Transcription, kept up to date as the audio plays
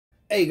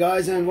Hey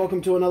guys, and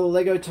welcome to another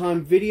Lego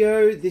Time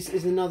video. This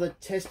is another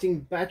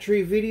testing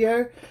battery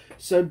video.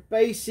 So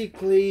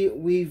basically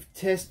we've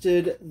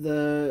tested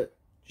the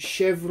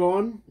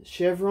Chevron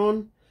AAA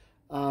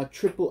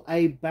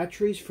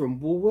batteries from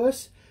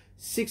Woolworths.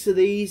 6 of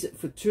these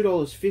for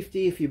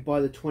 $2.50 if you buy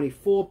the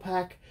 24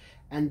 pack,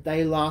 and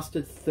they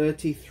lasted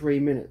 33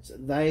 minutes.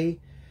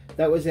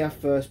 That was our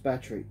first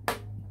battery.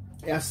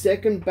 Our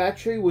second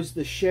battery was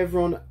the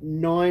Chevron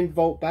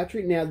 9-volt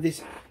battery. Now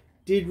this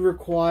did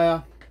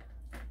require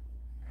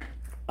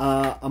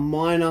a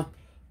minor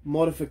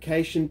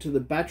modification to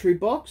the battery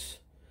box,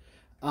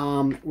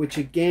 which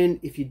again,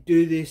 if you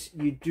do this,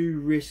 you do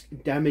risk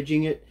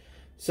damaging it.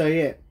 So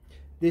yeah,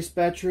 this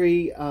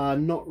battery,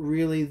 not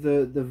really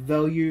the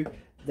value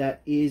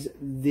that is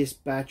this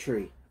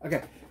battery.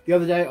 Okay, the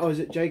other day I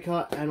was at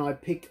Jaycar and I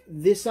picked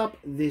this up.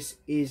 This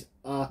is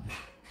a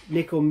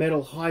nickel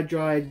metal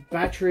hydride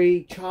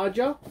battery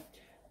charger,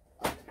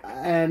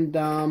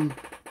 and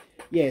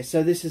yeah,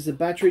 so this is a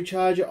battery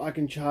charger. I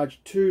can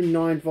charge 2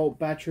 9-volt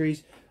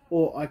batteries,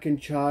 or I can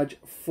charge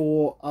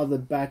 4 other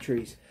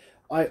batteries.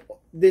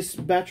 This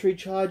battery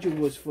charger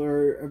was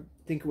for,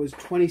 I think it was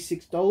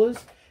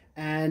 $26,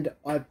 and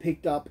I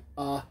picked up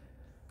a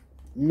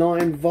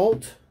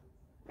 9-volt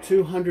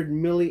 200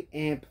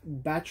 milliamp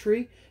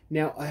battery.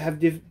 Now I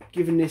have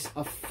given this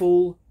a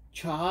full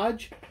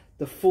charge.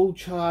 The full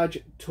charge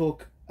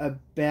took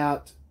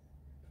about,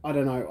 I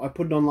don't know, I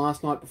put it on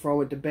last night before I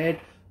went to bed.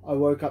 I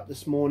woke up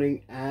this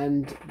morning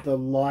and the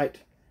light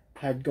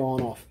had gone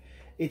off.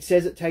 It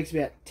says it takes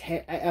about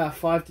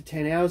 5 to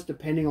 10 hours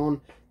depending on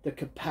the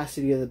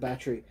capacity of the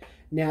battery.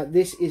 Now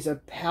this is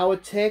a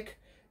PowerTech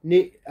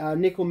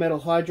nickel metal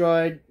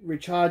hydride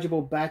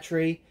rechargeable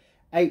battery,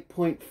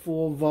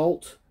 8.4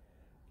 volt,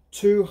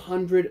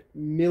 200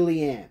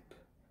 milliamp.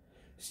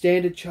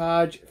 Standard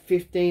charge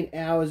 15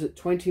 hours at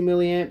 20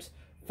 milliamps.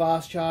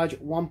 Fast charge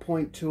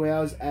 1.2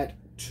 hours at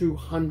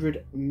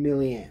 200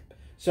 milliamp.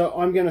 So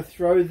I'm going to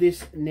throw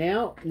this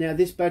now. Now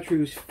this battery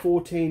was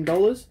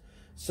 $14.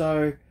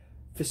 So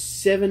for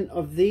 7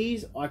 of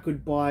these, I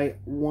could buy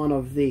 1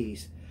 of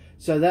these.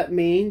 So that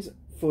means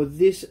for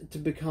this to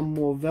become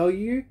more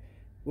value,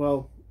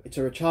 well, it's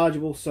a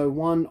rechargeable. So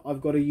one, I've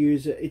got to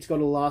use it. It's got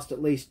to last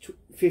at least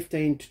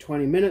 15 to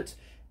 20 minutes.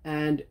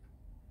 And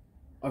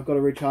I've got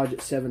to recharge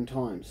it 7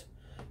 times.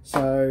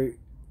 So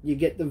you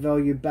get the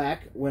value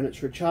back when it's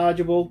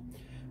rechargeable.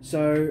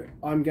 So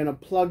I'm going to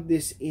plug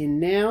this in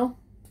now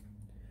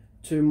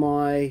to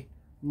my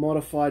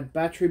modified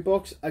battery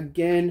box.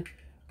 Again,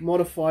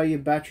 modify your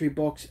battery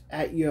box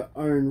at your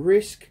own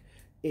risk.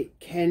 It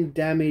can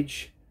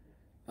damage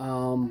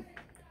the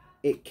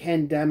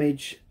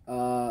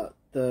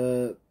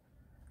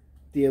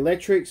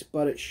electrics,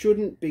 but it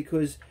shouldn't,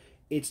 because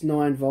it's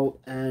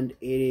 9-volt and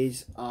it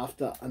is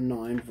after a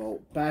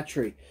 9-volt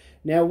battery.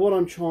 Now what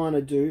I'm trying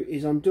to do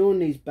is I'm doing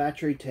these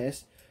battery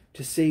tests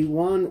to see,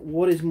 1,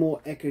 what is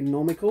more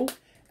economical,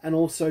 and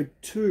also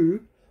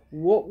 2,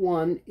 what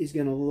one is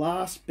going to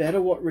last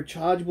better, what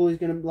rechargeable is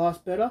going to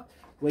last better,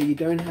 where you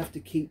don't have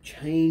to keep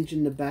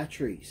changing the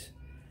batteries.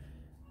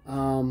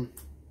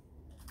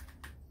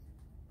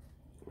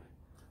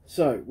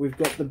 So we've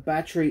got the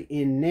battery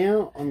in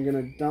now. I'm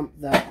going to dump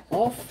that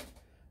off.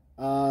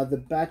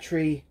 The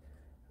battery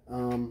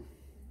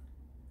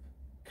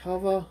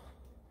cover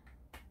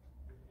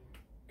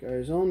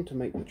goes on to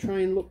make the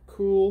train look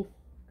cool.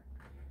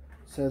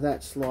 So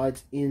that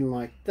slides in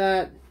like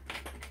that.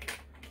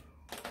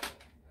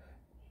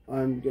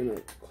 I'm going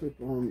to clip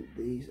on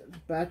these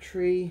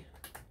battery.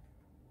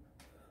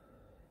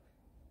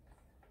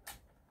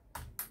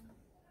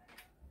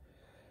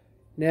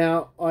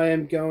 Now I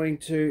am going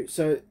to,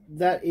 so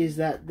that is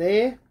that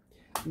there.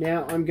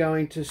 Now I'm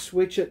going to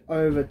switch it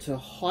over to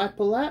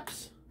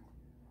hyperlapse.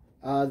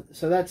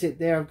 So that's it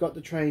there. I've got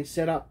the train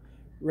set up,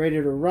 ready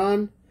to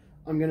run.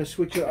 I'm going to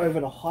switch it over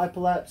to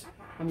hyperlapse.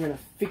 I'm going to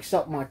fix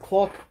up my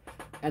clock,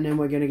 and then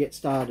we're going to get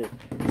started.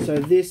 So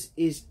this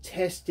is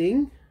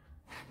testing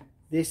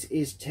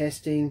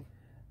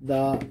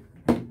the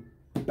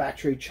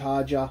battery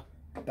charger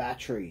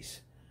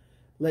batteries.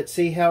 Let's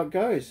see how it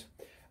goes.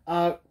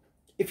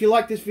 If you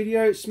like this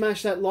video,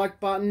 smash that like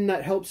button.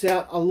 That helps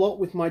out a lot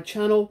with my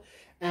channel.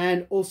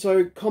 And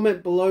also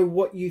comment below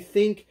what you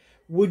think.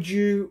 Would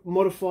you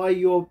modify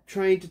your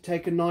train to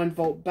take a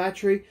 9-volt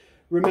battery?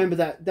 Remember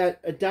that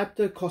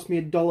adapter cost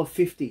me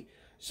 $1.50.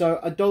 So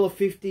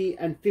 $1.50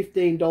 and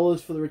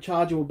 $15 for the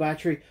rechargeable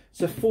battery.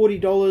 So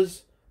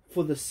 $40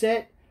 for the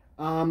set.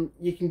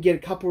 You can get a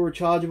couple of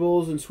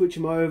rechargeables and switch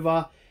them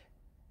over.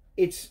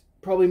 It's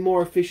probably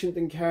more efficient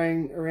than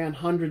carrying around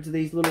hundreds of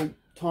these little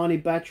tiny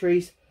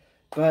batteries.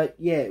 But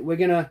yeah, we're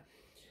gonna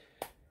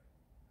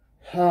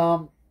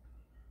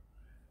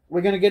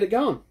get it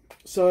going.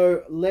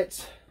 So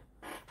let's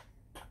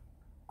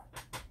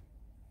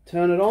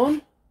turn it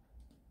on.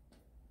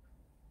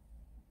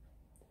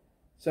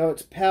 So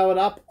it's powered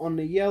up on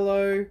the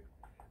yellow.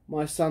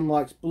 My son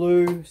likes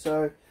blue,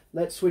 so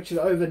let's switch it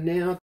over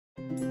now.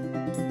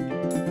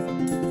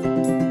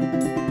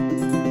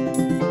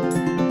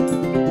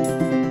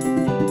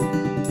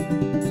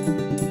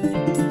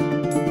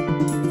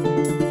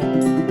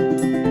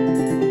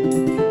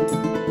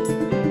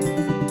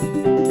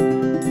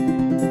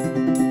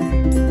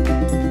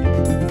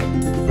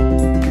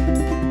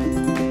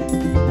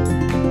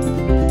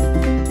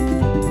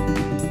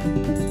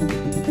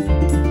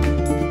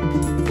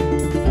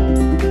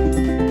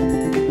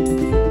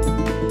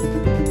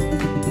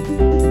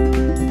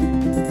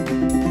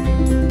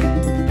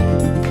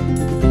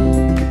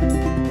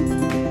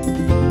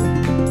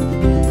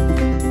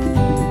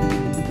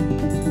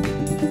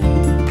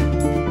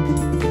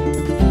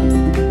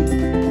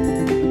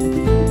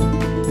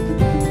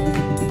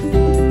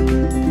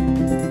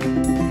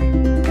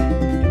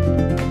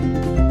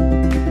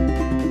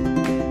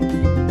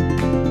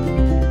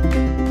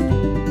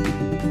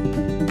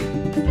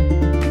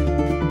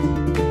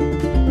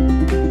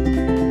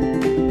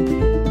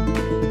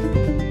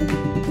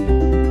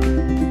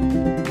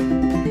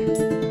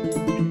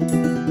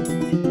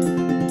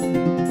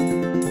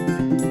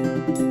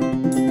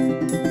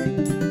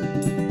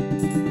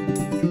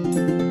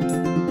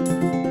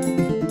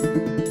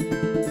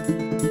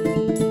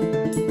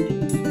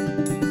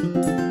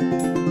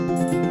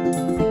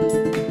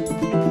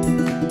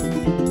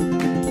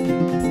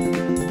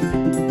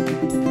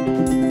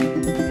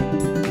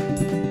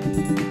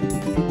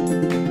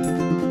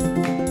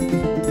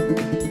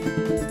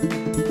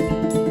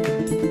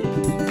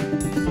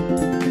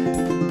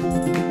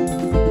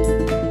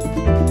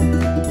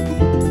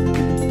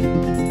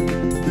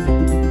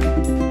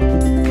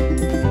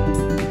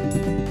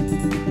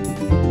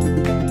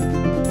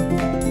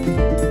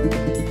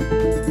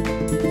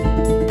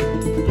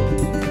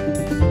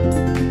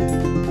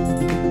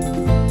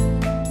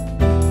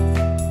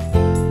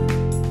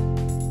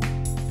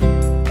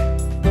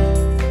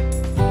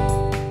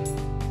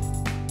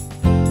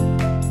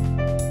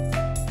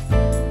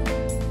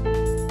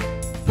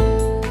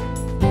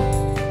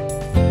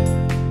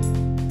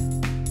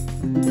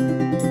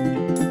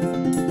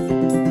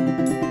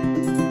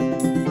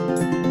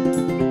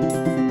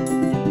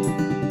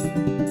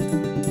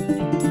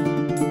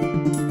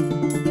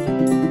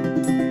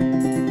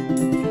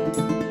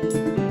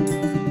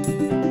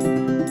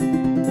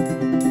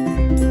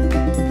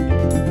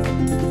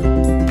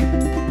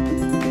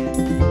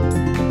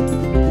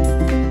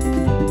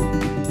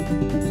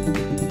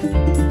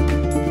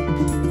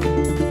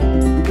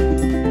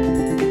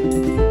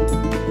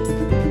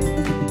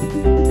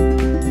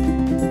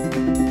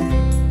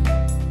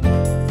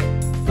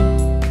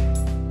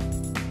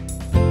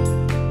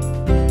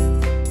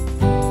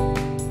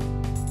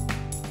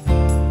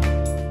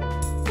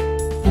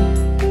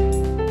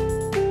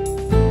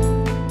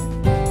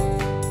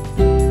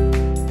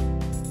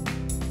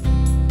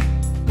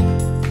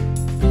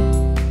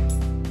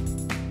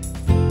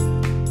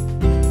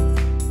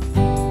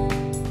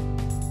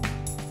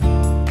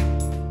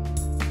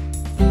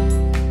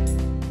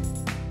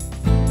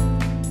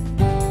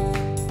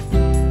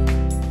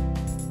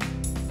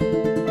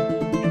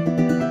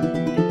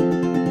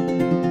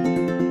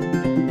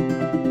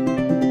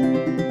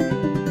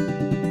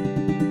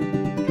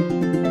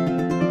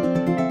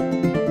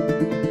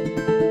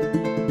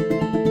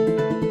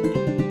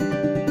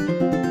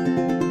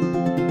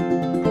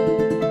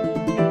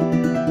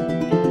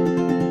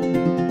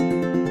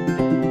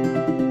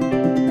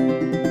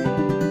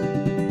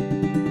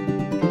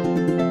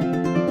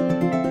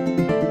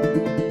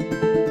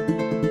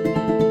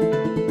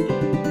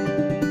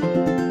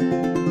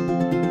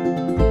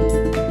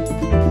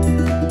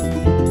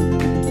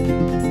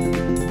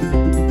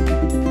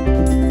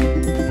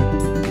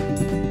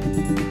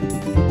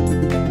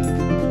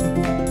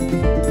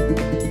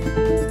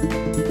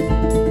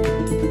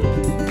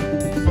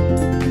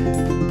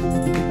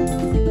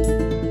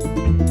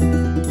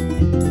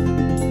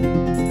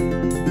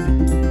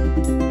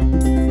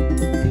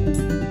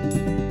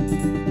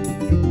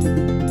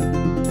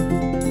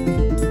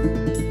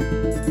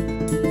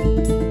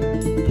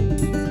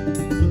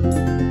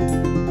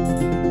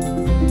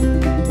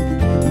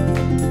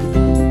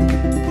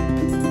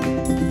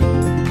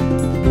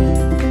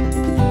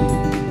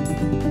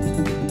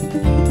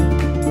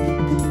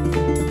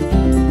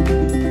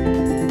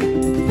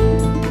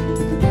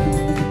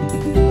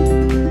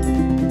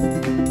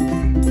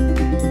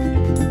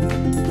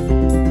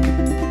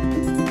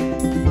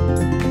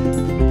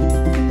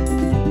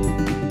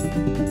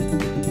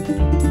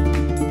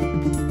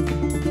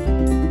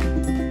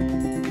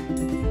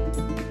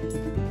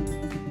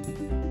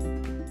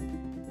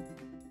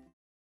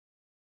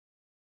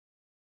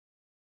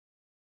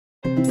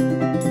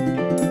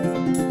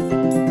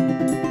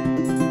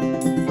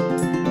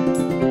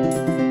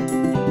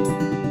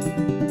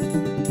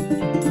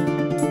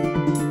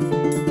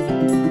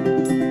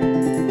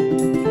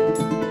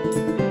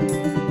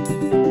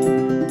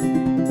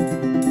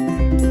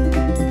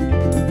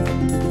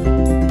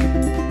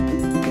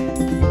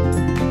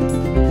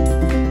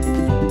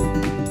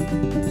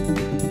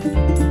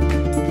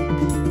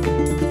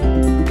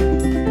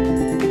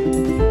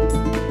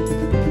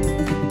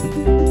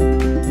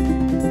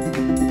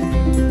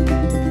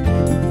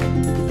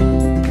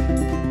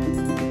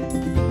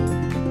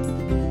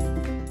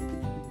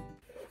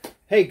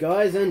 Hey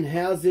guys, and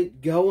how's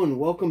it going?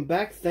 Welcome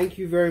back. Thank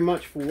you very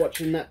much for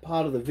watching that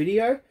part of the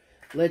video.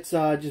 Let's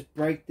just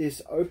break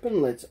this open.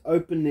 Let's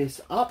open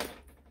this up.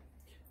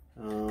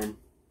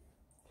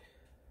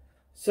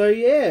 So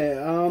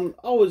yeah,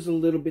 I was a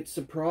little bit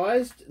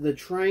surprised. The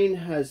train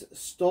has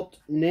stopped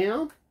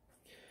now.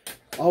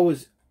 I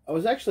was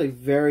actually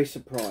very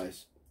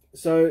surprised.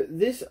 So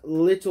this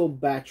little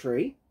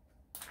battery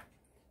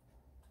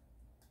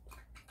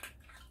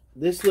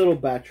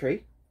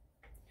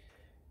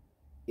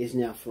is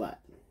now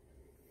flat.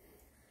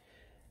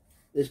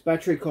 This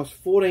battery costs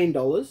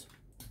 $14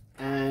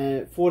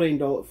 and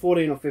 $14 or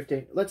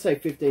 $15. Let's say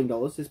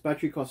 $15. This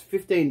battery costs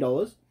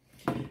 $15,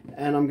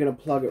 and I'm going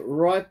to plug it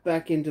right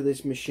back into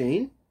this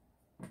machine.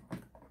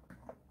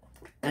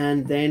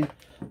 And then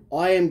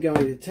I am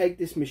going to take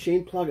this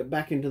machine, plug it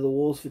back into the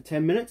walls for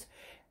 10 minutes,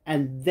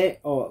 and then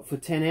for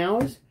 10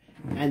 hours,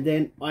 and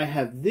then I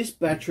have this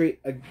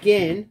battery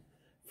again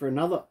for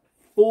another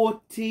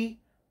 40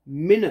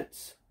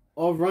 minutes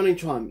of running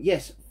time.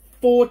 Yes,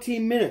 40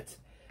 minutes.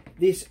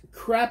 This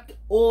crapped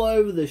all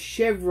over the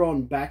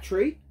Chevron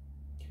battery,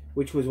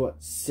 which was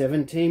what,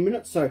 17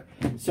 minutes? So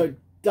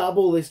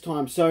double this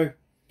time. So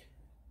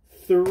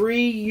 4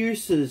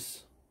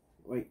 uses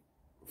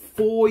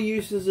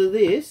of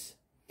this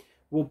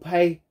will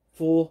pay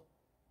for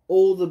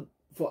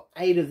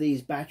 8 of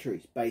these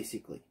batteries,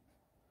 basically.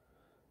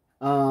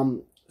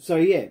 So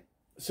yeah,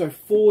 so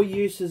 4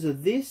 uses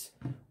of this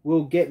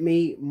will get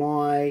me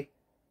my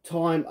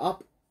time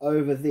up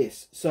over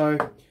this.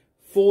 So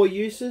 4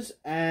 uses,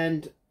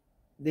 and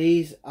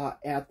these are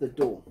out the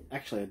door.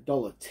 Actually,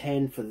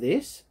 $1.10 for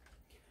this,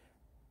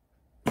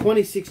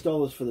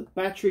 $26 for the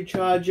battery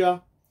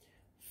charger,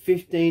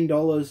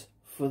 $15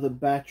 for the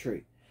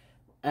battery,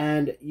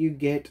 and you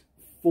get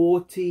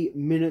 40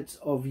 minutes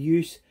of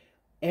use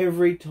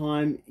every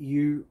time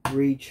you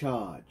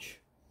recharge.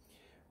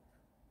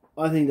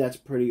 I think that's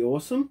pretty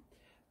awesome.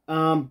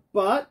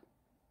 But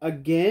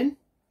again,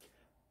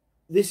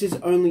 this is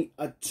only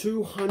a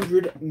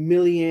 200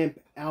 milliamp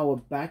hour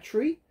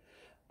battery.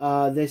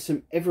 There's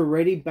some ever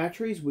ready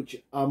batteries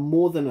which are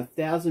more than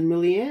 1,000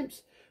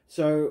 milliamps.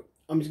 So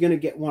I'm just going to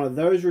get one of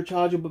those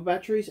rechargeable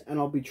batteries, and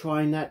I'll be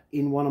trying that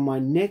in one of my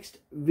next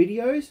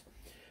videos.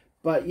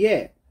 But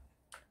yeah,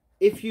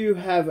 if you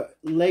have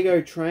Lego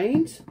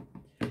trains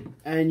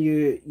and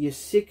you're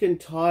sick and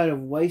tired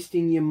of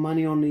wasting your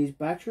money on these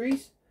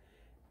batteries,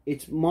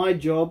 it's my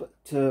job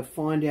to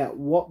find out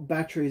what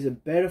batteries are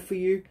better for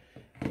you,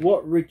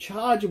 what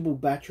rechargeable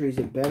batteries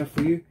are better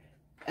for you,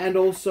 and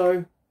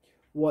also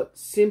what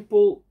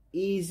simple,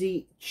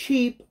 easy,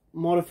 cheap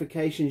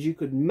modifications you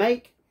could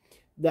make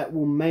that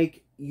will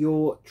make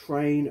your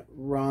train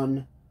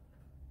run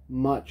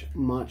much,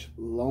 much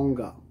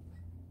longer.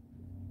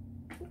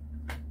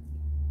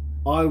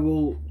 I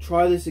will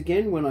try this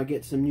again when I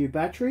get some new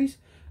batteries,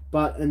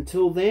 but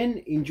until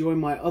then, enjoy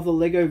my other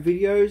Lego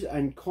videos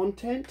and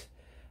content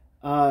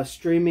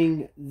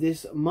streaming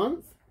this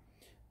month.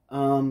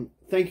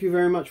 Thank you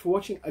very much for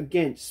watching.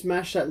 Again,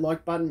 smash that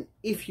like button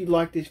if you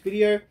like this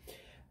video.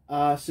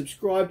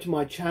 Subscribe to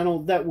my channel.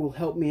 That will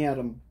help me out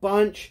a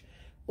bunch.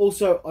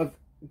 Also, I've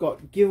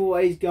got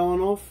giveaways going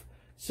off.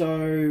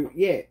 So,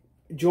 yeah,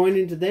 join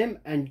into them,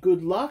 and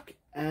good luck.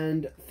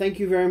 And thank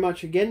you very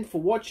much again for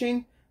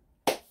watching.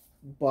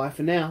 Bye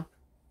for now.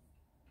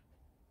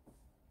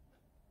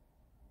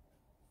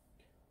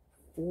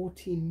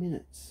 40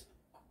 minutes.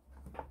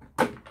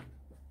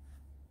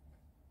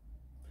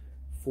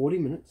 40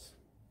 minutes.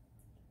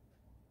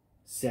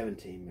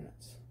 17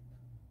 minutes.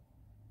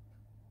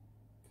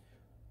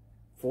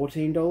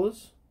 $14.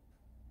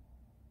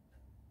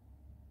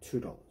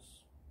 $2.